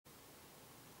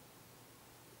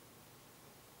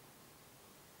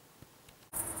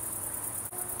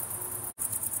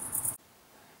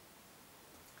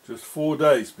Just 4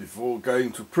 days before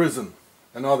going to prison,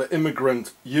 another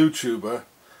immigrant YouTuber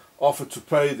offered to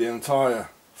pay the entire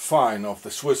fine of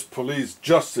the Swiss police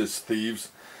justice thieves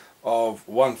of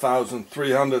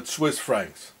 1,300 Swiss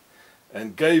francs.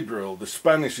 And Gabriel, the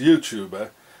Spanish YouTuber,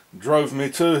 drove me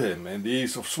to him in the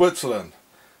east of Switzerland,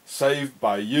 saved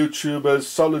by YouTubers'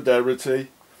 solidarity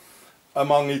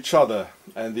among each other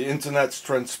and the internet's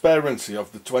transparency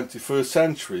of the 21st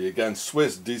century against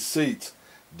Swiss deceit,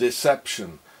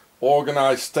 deception,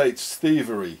 organized states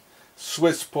thievery,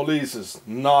 Swiss police's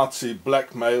Nazi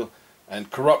blackmail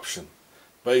and corruption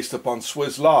based upon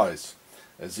Swiss lies,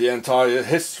 as the entire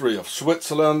history of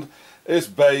Switzerland is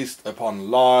based upon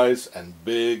lies and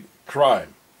big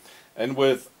crime. And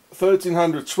with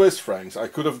 1,300 Swiss francs I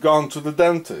could have gone to the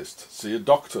dentist, see a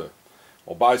doctor,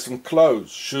 or buy some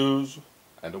clothes, shoes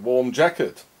and a warm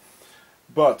jacket.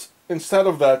 But instead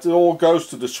of that, it all goes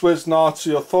to the Swiss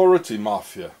Nazi authority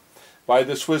mafia by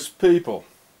the Swiss people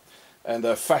and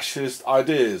their fascist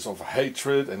ideas of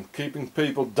hatred and keeping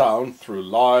people down through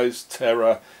lies,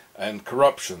 terror and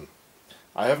corruption.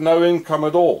 I have no income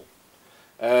at all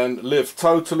and live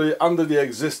totally under the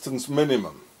existence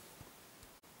minimum.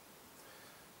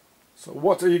 So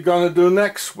what are you going to do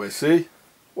next, Swissy?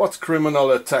 What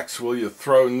criminal attacks will you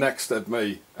throw next at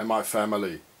me and my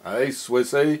family? Eh,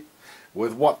 Swissy?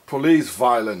 With what police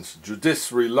violence,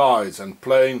 judiciary lies and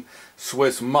plain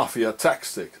Swiss mafia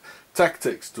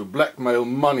tactics to blackmail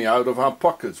money out of our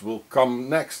pockets will come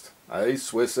next? Eh,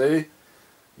 Swissy?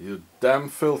 You damn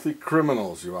filthy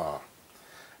criminals you are.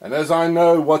 And as I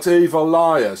know what evil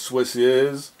liar Swissy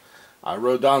is, I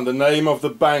wrote down the name of the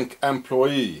bank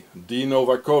employee, D.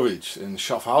 Novakovic in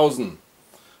Schaffhausen,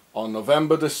 on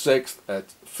November the 6th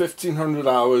at 1500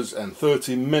 hours and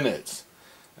 30 minutes,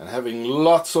 and having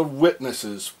lots of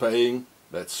witnesses paying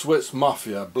that Swiss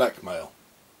mafia blackmail.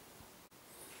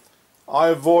 I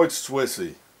avoid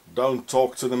Swissy, don't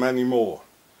talk to them anymore.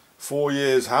 4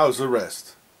 years house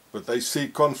arrest, but they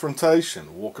seek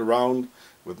confrontation, walk around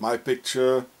with my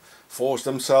picture, force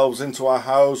themselves into our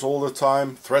house all the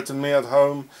time, threaten me at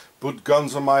home, put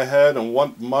guns on my head and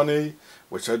want money,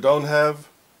 which I don't have,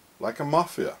 like a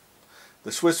mafia.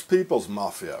 The Swiss people's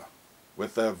mafia,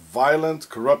 with their violent,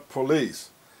 corrupt police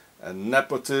and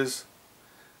nepotist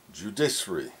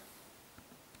judiciary.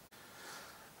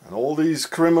 And all these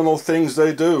criminal things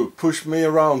they do, push me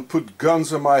around, put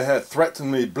guns on my head,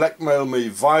 threaten me, blackmail me,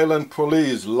 violent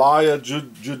police, liar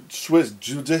Swiss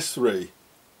judiciary.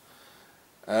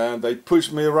 And they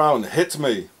push me around, hit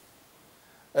me.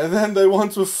 And then they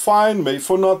want to fine me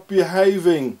for not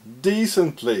behaving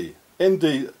decently.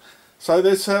 Indeed. So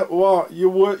they said, well, you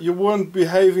weren't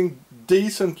behaving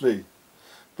decently.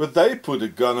 But they put a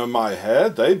gun on my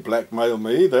head, they blackmail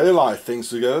me, they lie things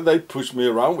together, they push me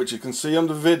around, which you can see on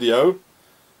the video.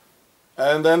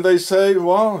 And then they say,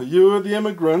 well, you are the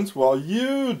immigrant, well,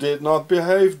 you did not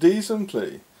behave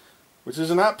decently. Which is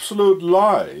an absolute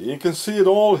lie. You can see it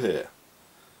all here.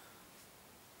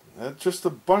 They're just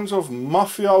a bunch of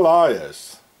mafia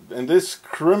liars. In this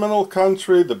criminal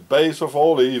country, the base of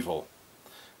all evil.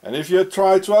 And if you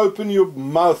try to open your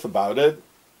mouth about it,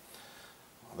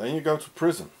 then you go to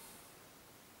prison.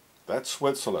 That's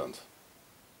Switzerland.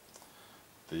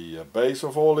 The base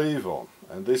of all evil.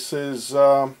 And this is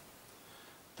the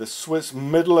Swiss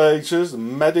Middle Ages,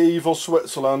 medieval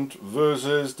Switzerland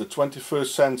versus the 21st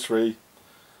century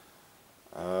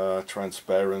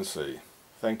transparency.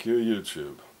 Thank you,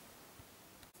 YouTube.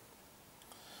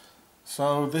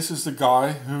 So this is the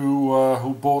guy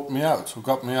who bought me out, who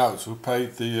got me out, who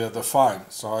paid the fine,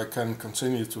 so I can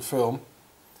continue to film.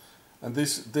 And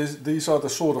these are the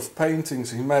sort of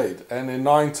paintings he made. And in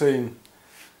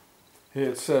here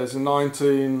it says in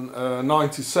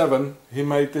 1997 he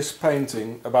made this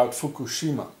painting about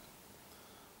Fukushima.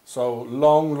 So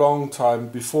long time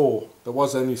before there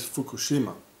was any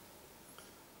Fukushima,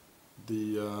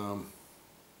 the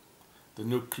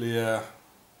nuclear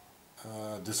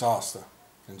disaster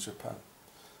in Japan.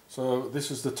 So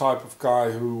this is the type of guy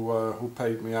who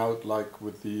paid me out, like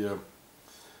with the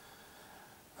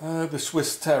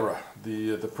Swiss terror,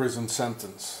 the prison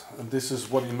sentence. And this is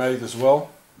what he made as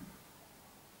well.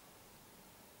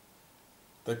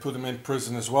 They put him in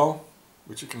prison as well,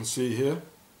 which you can see here.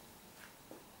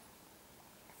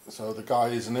 So the guy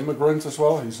is an immigrant as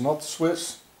well, he's not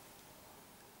Swiss.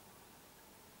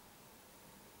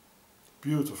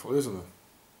 Beautiful, isn't it?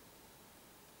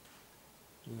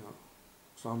 Yeah.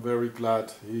 So I'm very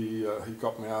glad he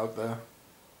got me out there.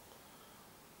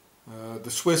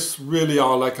 The Swiss really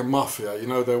are like a mafia, you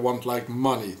know, they want like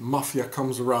money. Mafia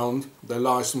comes around, they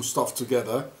lie some stuff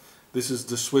together. This is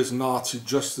the Swiss Nazi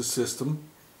justice system.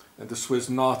 And the Swiss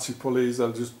Nazi police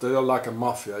are they're like a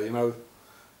mafia, you know,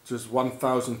 just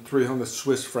 1,300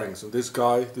 Swiss francs. And this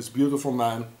guy, this beautiful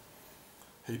man,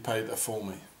 he paid that for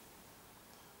me.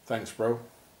 Thanks, bro.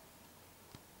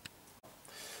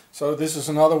 So this is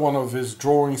another one of his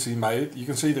drawings he made. You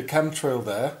can see the chemtrail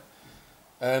there.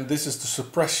 And this is the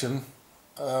suppression,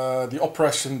 the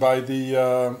oppression by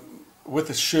the, with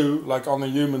the shoe, like on a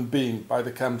human being, by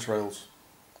the chemtrails.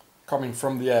 Coming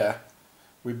from the air.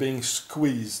 We're being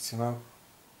squeezed, you know.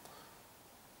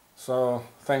 So,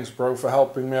 thanks bro for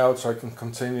helping me out so I can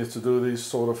continue to do these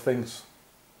sort of things.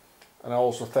 And I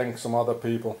also thank some other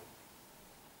people.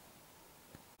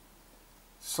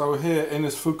 So here in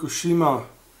his Fukushima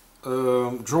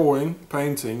drawing,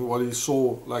 painting, what he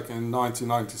saw like in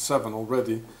 1997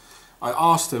 already, I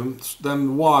asked him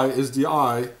then why is the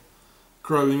eye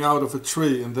growing out of a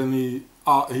tree, and then he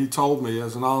told me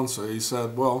as an answer, he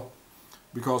said, well,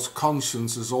 because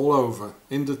conscience is all over.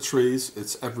 In the trees,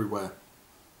 it's everywhere.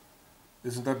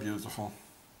 Isn't that beautiful?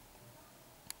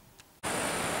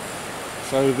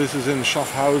 So this is in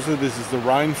Schaffhausen, this is the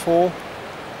Rhine fall.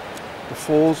 The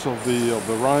falls of the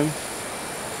Rhine.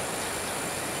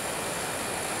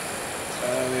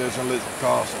 And here's a little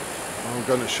castle. I'm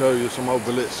going to show you some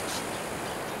obelisks.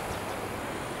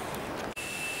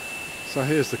 So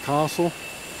here's the castle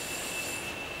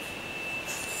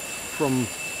from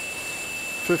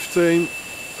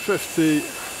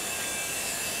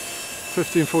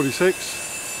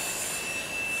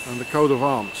 1546, and the coat of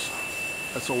arms.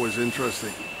 That's always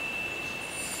interesting.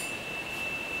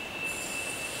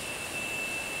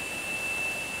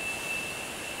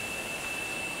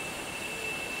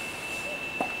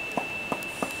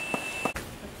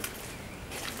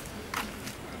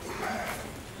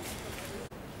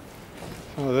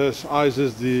 Oh, there's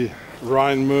Isis, the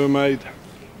Rhine mermaid.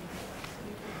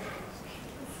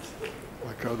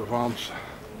 My coat of arms.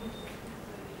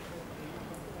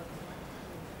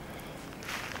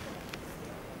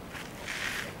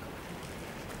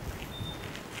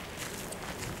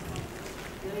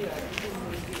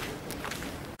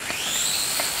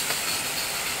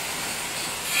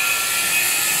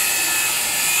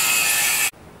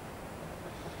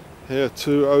 Here are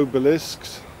two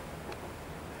obelisks.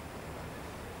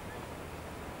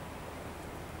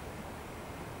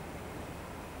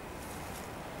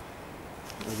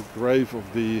 The grave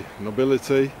of the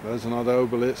nobility. There's another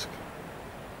obelisk.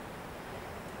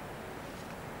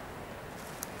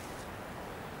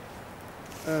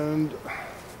 And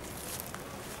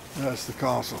there's the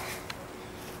castle.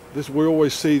 This, we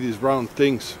always see these round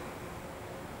things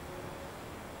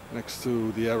next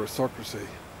to the aristocracy.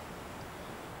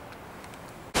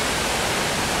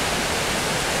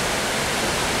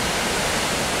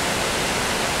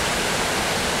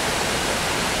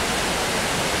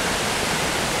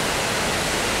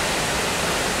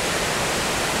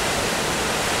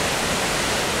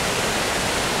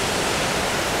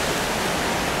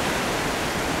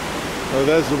 So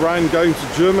there's the Rhine going to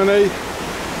Germany.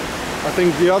 I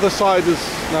think the other side is,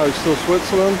 no, it's still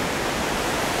Switzerland.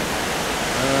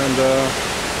 And the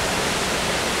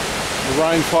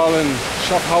Rhine fall in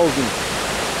Schaffhausen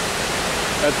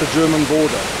at the German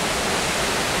border.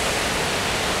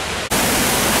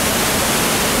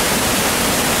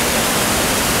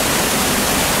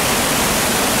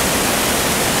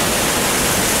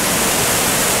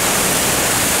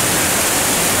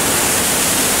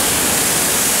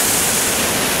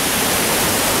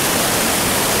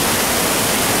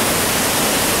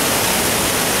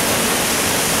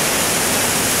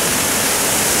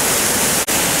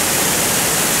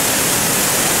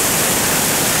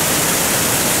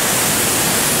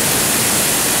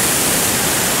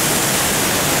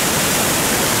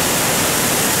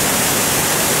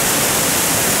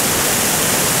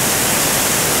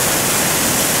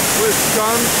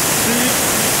 Gun, Sieg,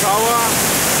 Tower.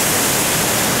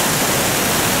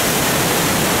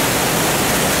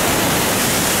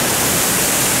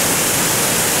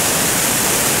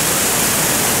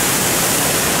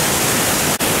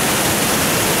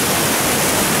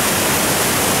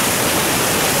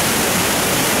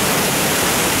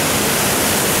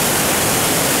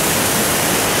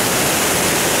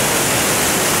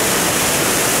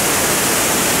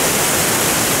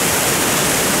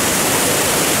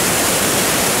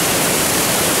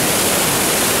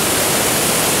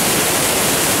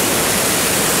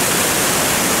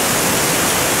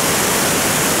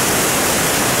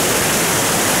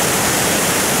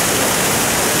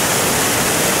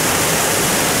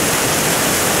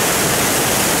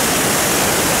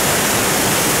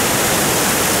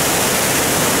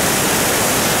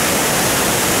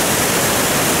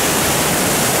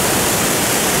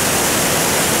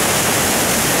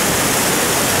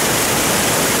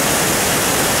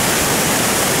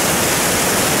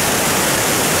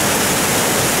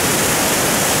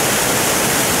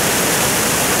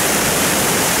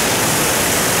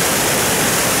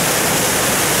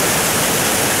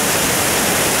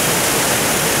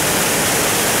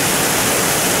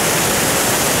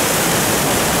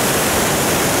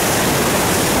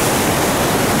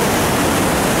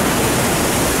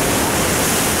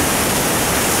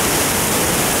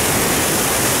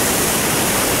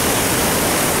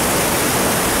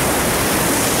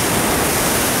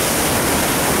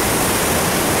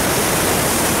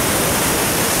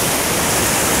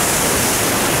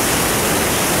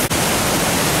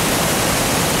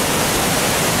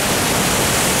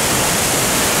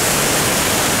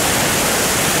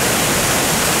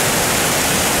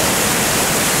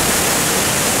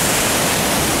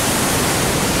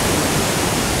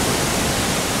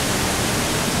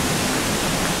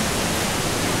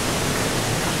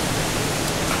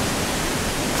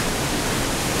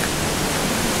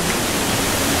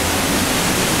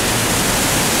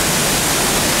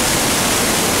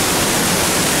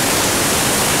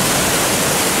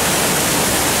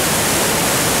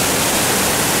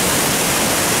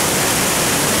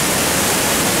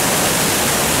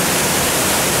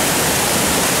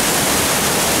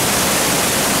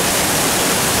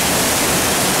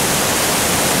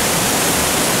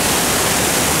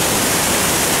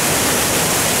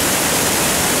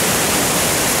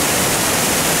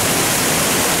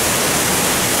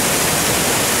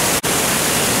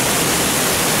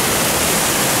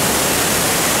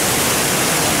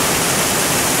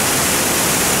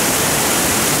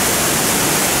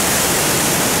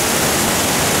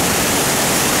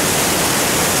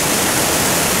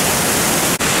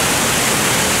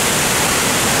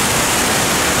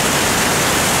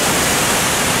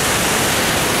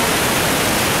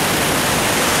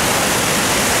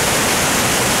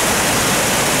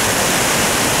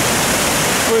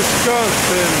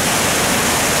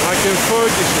 in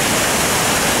Ferguson.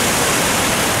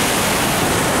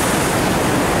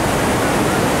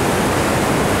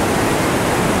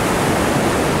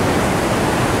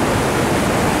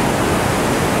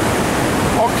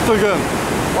 Octagon.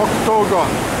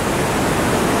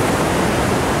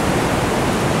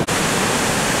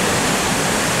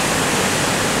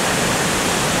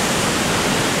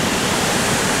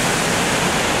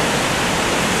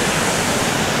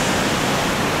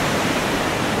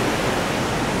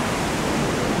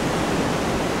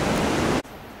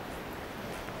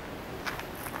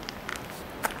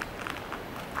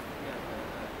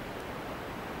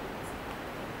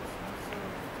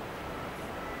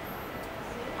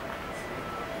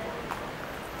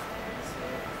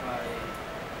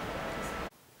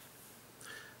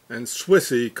 And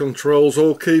Swissy controls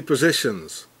all key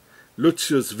positions.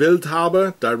 Luzius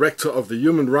Wildhaber, Director of the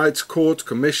Human Rights Court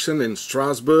Commission in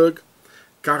Strasbourg,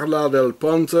 Carla del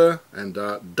Ponte, and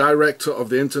Director of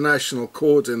the International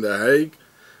Court in The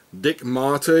Hague,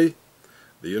 Marty,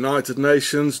 the United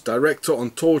Nations Director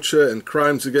on Torture and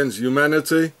Crimes Against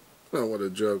Humanity, oh what a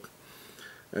joke,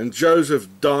 and Joseph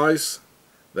Deiss,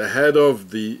 the head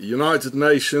of the United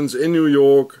Nations in New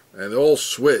York, and all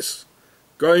Swiss,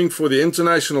 going for the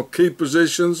international key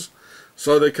positions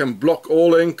so they can block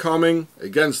all incoming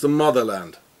against the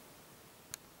motherland.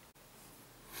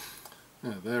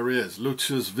 Yeah, there he is,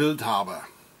 Luzius Wildhaber,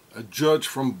 a judge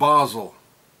from Basel,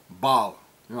 Bâle,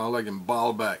 you know, like in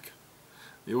Baalbek.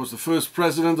 He was the first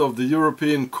president of the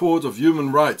European Court of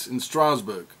Human Rights in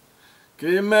Strasbourg.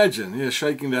 Can you imagine here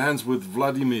shaking the hands with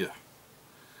Vladimir?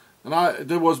 And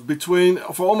there was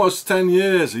for almost 10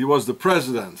 years he was the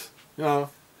president, you know.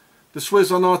 The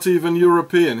Swiss are not even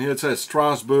European. Here it says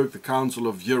Strasbourg, the Council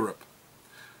of Europe.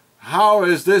 How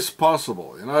is this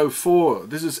possible? You know,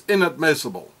 this is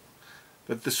inadmissible.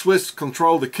 That the Swiss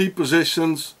control the key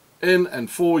positions in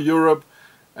and for Europe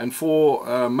and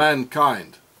for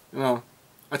mankind. You know,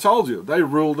 I told you, they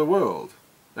rule the world.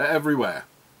 They're everywhere.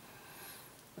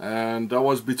 And that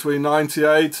was between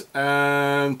 1998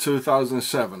 and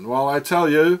 2007. Well, I tell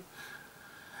you,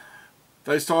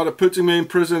 they started putting me in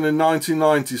prison in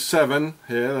 1997,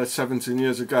 here, that's 17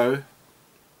 years ago.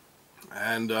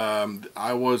 And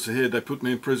I was here, they put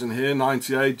me in prison here in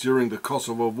 98 during the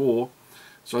Kosovo War.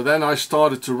 So then I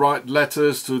started to write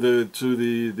letters to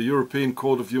the European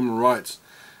Court of Human Rights.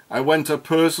 I went up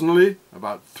personally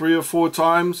about 3 or 4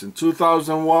 times in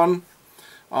 2001,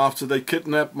 after they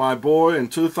kidnapped my boy in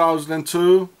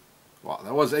 2002. Well,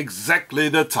 that was exactly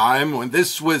the time when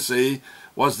this Swissy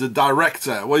was the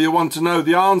director. Well, you want to know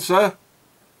the answer?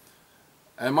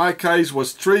 And my case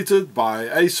was treated by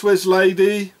a Swiss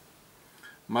lady,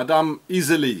 Madame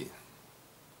Easily.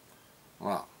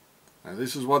 Well, and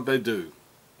this is what they do.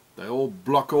 They all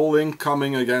block all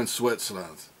incoming against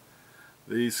Switzerland.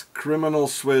 These criminal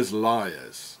Swiss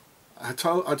liars. I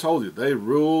told you, they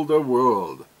rule the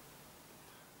world.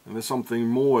 And there's something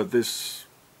more at this.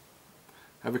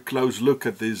 Have a close look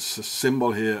at this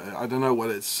symbol here. I don't know what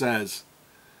it says.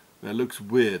 It looks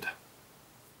weird.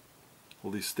 All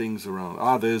these things around.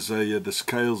 Ah, there's the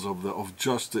scales of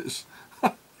justice.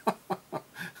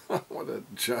 What a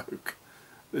joke.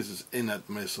 This is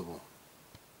inadmissible.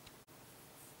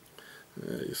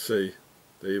 You see,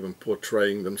 they're even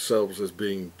portraying themselves as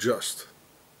being just.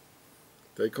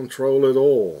 They control it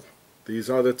all. These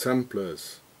are the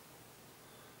Templars.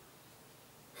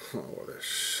 Oh, what a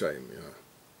shame, you know.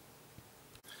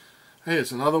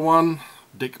 Here's another one.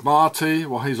 Marty,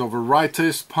 well, he's of a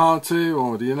rightist party,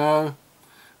 or do you know,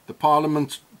 the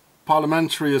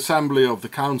Parliamentary Assembly of the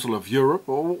Council of Europe.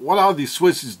 Or what are these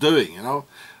Swisses doing, you know?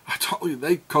 I told you,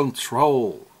 they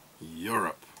control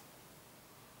Europe.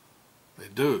 They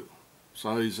do.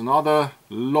 So he's another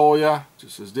lawyer,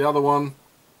 just as the other one.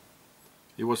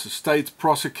 He was a state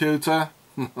prosecutor,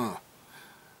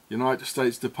 United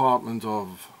States Department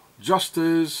of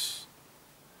Justice,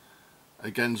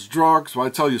 against drugs. Well, I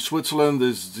tell you, Switzerland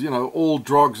is, you know, all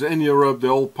drugs in Europe, they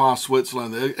all pass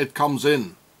Switzerland. It comes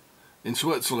in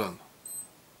Switzerland.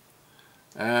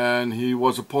 And he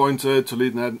was appointed to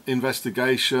lead an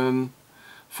investigation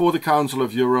for the Council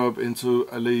of Europe into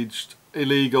alleged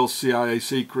illegal CIA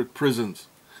secret prisons.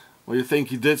 Well, you think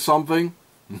he did something?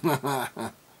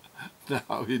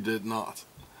 No, he did not.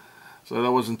 So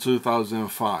that was in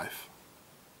 2005.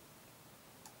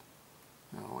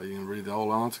 Oh, you can read the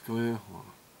whole article here.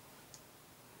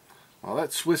 Well,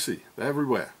 that's Swissy. They're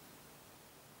everywhere.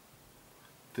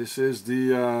 This is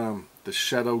the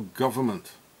shadow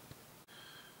government.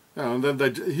 Yeah, and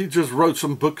then he just wrote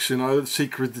some books, you know,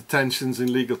 secret detentions,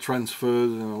 illegal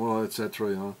transfers, you know, well, etc.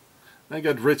 You know, they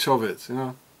get rich of it. You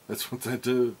know, that's what they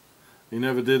do. He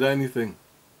never did anything.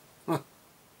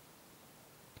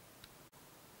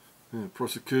 Yeah,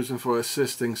 prosecution for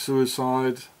assisting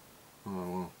suicide. Oh,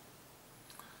 well.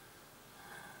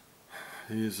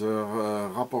 He's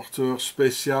a rapporteur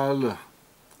spécial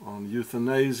on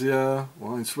euthanasia.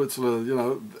 Well, in Switzerland, you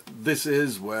know, this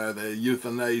is where the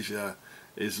euthanasia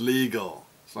is legal.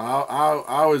 So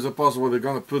how is it possible they're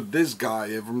going to put this guy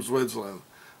here from Switzerland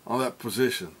on that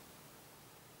position?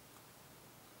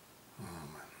 Oh,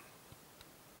 man.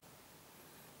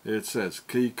 Here it says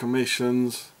key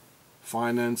commissions,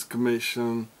 finance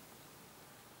commission.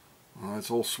 Oh,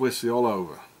 it's all Swissy all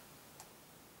over.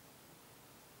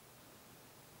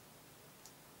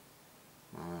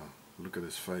 Look at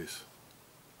his face.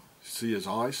 See his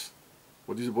eyes?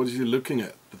 What is he looking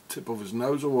at? The tip of his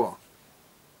nose or what?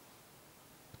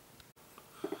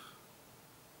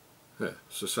 Yeah,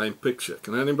 it's the same picture.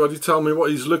 Can anybody tell me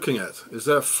what he's looking at? Is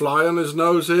there a fly on his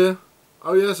nose here?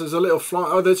 Oh yes, there's a little fly.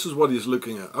 Oh, this is what he's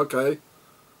looking at. Okay.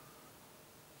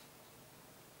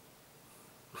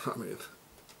 I mean,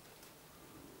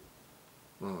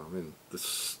 well,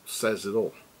 this says it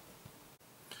all.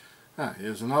 Ah,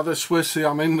 here's another Swissy.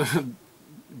 I mean,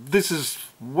 this is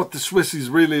what the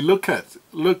Swissies really look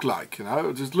like, you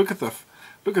know. Just look at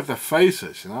their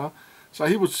faces, you know. So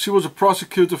she was a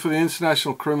prosecutor for the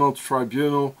International Criminal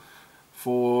Tribunal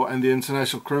and the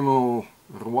International Criminal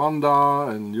Rwanda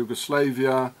and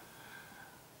Yugoslavia,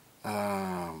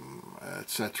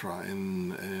 etc.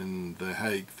 in The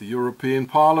Hague. The European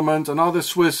Parliament, another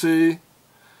Swissy.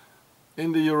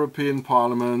 In the European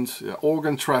Parliament, yeah,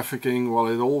 organ trafficking, well,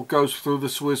 it all goes through the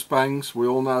Swiss banks, we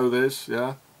all know this,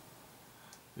 yeah.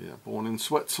 Yeah, born in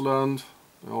Switzerland,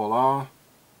 they all are.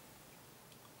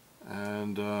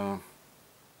 And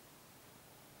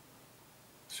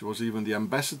she was even the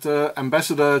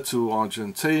ambassador to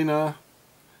Argentina.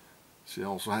 She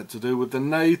also had to do with the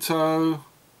NATO.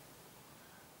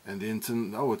 And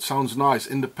the oh, it sounds nice,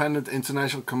 Independent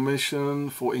International Commission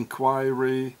for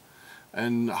Inquiry.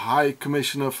 And High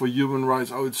Commissioner for Human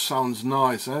Rights. Oh, it sounds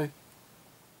nice, eh?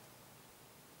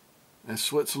 And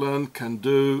Switzerland can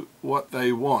do what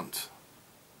they want.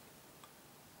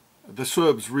 The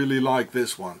Serbs really like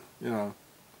this one, you know.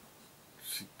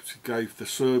 She gave the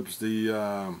Serbs the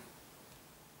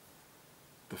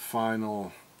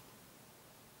final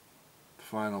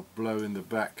blow in the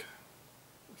back,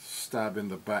 stab in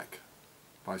the back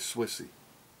by Swissy.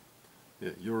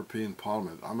 Yeah, European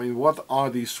Parliament. I mean, what are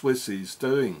these Swissies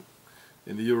doing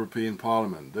in the European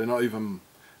Parliament? They're not even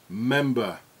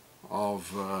member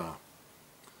of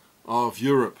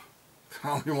Europe.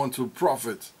 How do you want to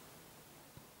profit?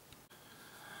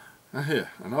 And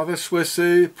here, another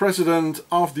Swissy, President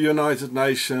of the United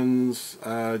Nations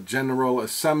General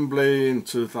Assembly in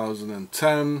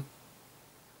 2010.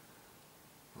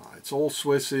 It's all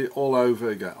Swissy, all over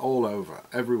again, all over,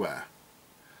 everywhere.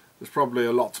 There's probably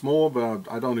a lot more, but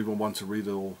I don't even want to read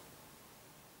it all.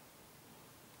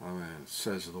 I mean, it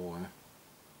says it all, eh?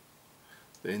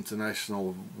 The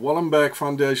International Wallenberg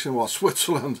Foundation, well,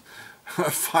 Switzerland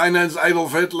financed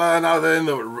Adolf Hitler, now they're in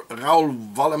the Raoul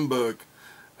Wallenberg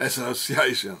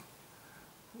Association.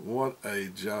 What a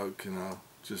joke, you know.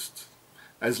 Just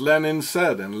as Lenin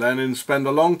said, and Lenin spent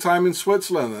a long time in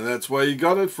Switzerland, and that's where he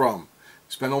got it from.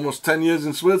 He spent almost 10 years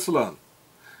in Switzerland.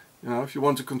 You know, if you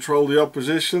want to control the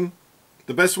opposition,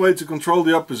 the best way to control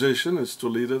the opposition is to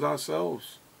lead it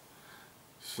ourselves.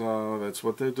 So that's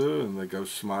what they do, and they go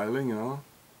smiling, you know.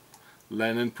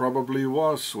 Lenin probably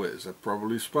was Swiss, they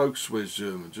probably spoke Swiss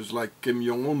German, just like Kim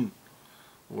Jong-un,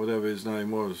 or whatever his name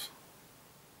was.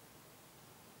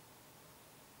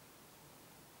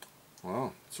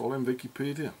 Well, it's all in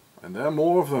Wikipedia, and there are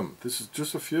more of them. This is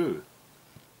just a few.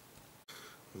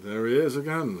 There he is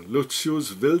again,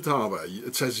 Luzius Wildhaber.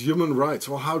 It says human rights.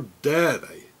 Well, how dare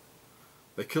they?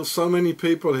 They kill so many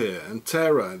people here, and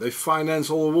terror. They finance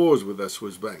all the wars with their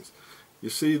Swiss banks. You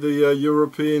see the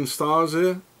European stars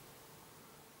here?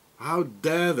 How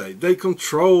dare they? They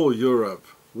control Europe.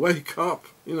 Wake up,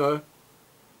 you know.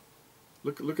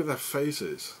 Look at their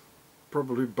faces.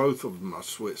 Probably both of them are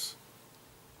Swiss.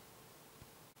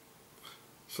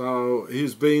 So he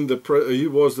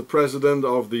was the president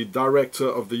of the director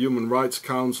of the Human Rights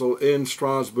Council in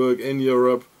Strasbourg in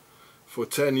Europe for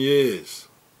 10 years.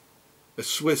 A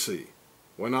Swissy,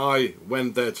 when I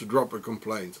went there to drop a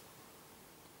complaint.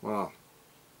 Wow.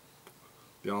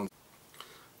 The answer.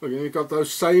 Look, you've got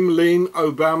those same lean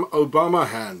Obama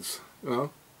hands, you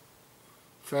know.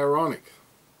 Pharaonic.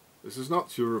 This is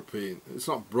not European. It's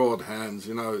not broad hands,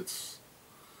 you know. It's.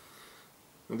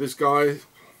 And this guy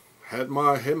had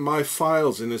my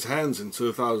files in his hands in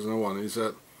 2001. He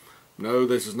said, "No,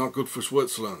 this is not good for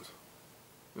Switzerland."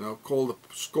 You know, call the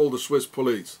Swiss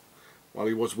police, while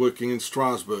he was working in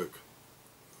Strasbourg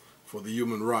for the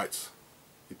human rights.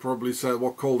 He probably said,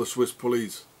 "What, call the Swiss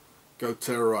police, go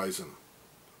terrorize them."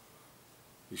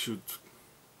 He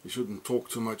shouldn't talk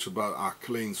too much about our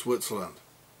clean Switzerland.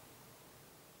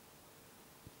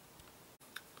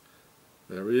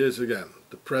 There he is again,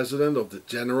 the President of the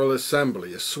General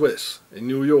Assembly, a Swiss, in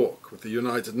New York, with the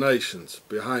United Nations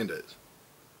behind it.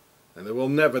 And they will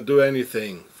never do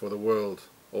anything for the world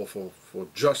or for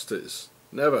justice.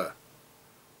 Never.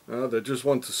 They just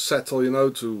want to settle,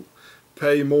 to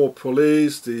pay more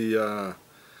police, the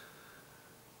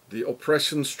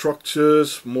oppression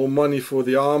structures, more money for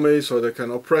the army so they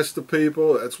can oppress the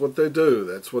people. That's what they do.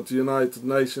 That's what the United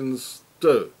Nations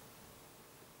do.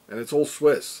 And it's all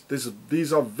Swiss.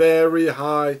 These are very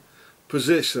high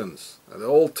positions, and they're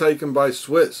all taken by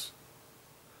Swiss.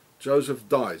 Joseph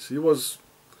Deiss, he was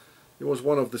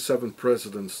one of the 7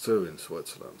 presidents too in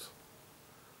Switzerland.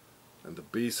 And the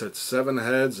beast had 7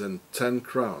 heads and 10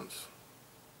 crowns.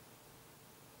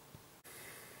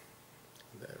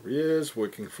 There he is,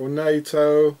 working for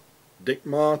NATO. Dick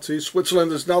Marty.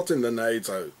 Switzerland is not in the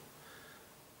NATO.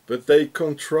 But they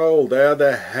are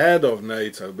the head of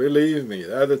NATO, believe me,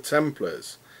 they're the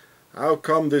Templars. How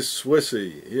come this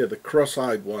Swissy, here, the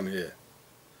cross-eyed one here,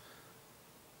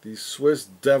 these Swiss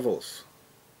devils,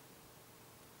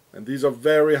 and these are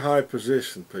very high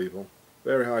position people,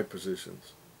 very high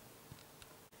positions.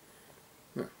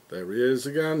 There he is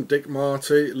again, Dick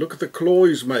Marty. Look at the claw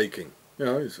he's making.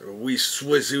 He's, "We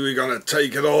Swissy, we're gonna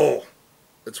take it all."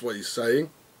 That's what he's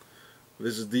saying.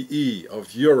 This is the E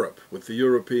of Europe, with the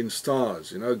European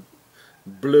stars,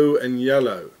 blue and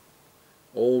yellow,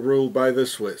 all ruled by the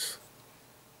Swiss.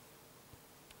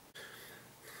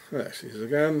 There she is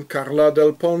again, Carla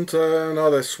del Ponte,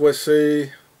 another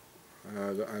Swissy.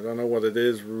 I don't know what it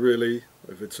is really,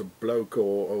 if it's a bloke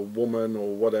or a woman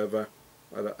or whatever.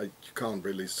 You can't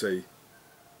really see.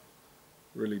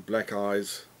 Really black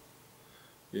eyes.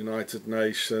 United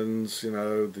Nations,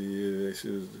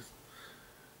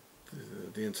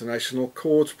 the International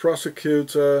Court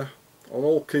prosecutor, on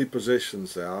all key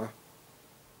positions there.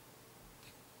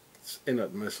 It's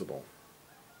inadmissible.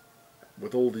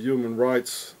 With all the human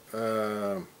rights,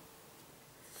 with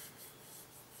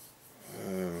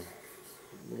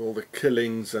all the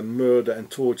killings and murder and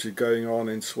torture going on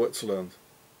in Switzerland,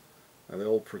 and they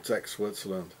all protect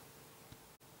Switzerland.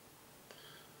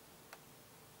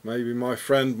 Maybe my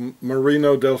friend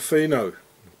Marino Delfino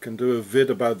can do a vid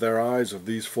about their eyes of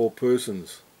these 4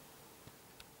 persons.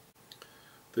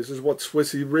 This is what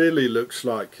Swissy really looks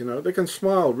like, They can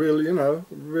smile,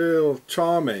 real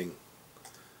charming.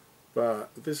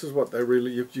 But this is what they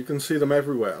really, you can see them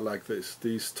everywhere like this,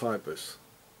 these typists.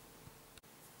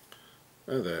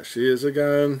 And there she is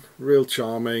again, real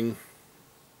charming.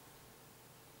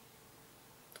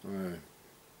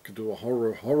 Could do a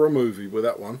horror movie with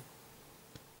that one.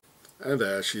 And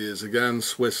there she is again,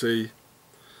 Swissy.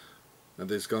 And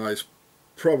this guy's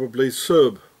probably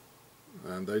Serb,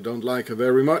 and they don't like her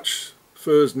very much.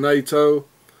 First NATO,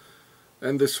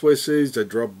 and the Swissies, they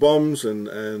drop bombs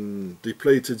and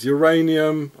depleted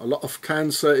uranium, a lot of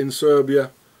cancer in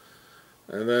Serbia,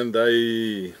 and then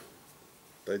they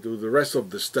do the rest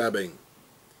of the stabbing,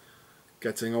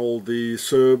 getting all the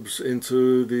Serbs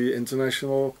into the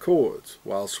international court,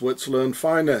 while Switzerland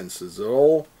finances it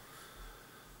all.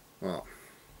 Well,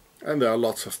 and there are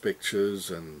lots of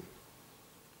pictures and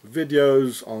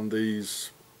videos on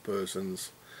these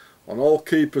persons, on all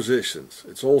key positions.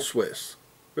 It's all Swiss,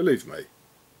 believe me.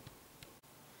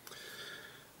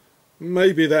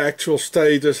 Maybe the actual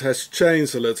status has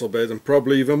changed a little bit, and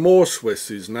probably even more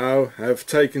Swissies now have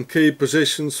taken key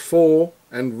positions for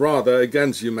and rather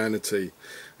against humanity,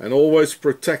 and always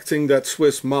protecting that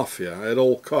Swiss mafia at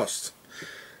all costs.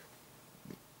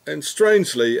 And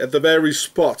strangely, at the very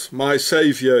spot my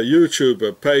saviour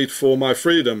YouTuber paid for my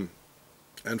freedom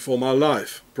and for my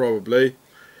life, probably,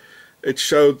 it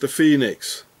showed the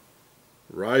phoenix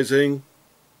rising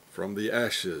from the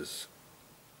ashes.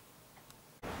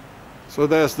 So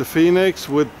there's the phoenix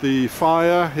with the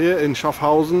fire here in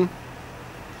Schaffhausen,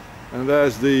 and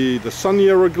there's the sun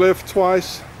hieroglyph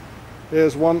twice.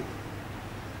 Here's one,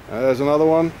 there's another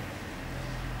one.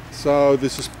 So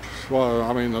this is, well,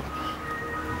 I mean,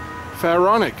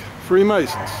 Pharaonic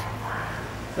Freemasons.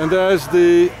 And there's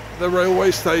the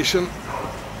railway station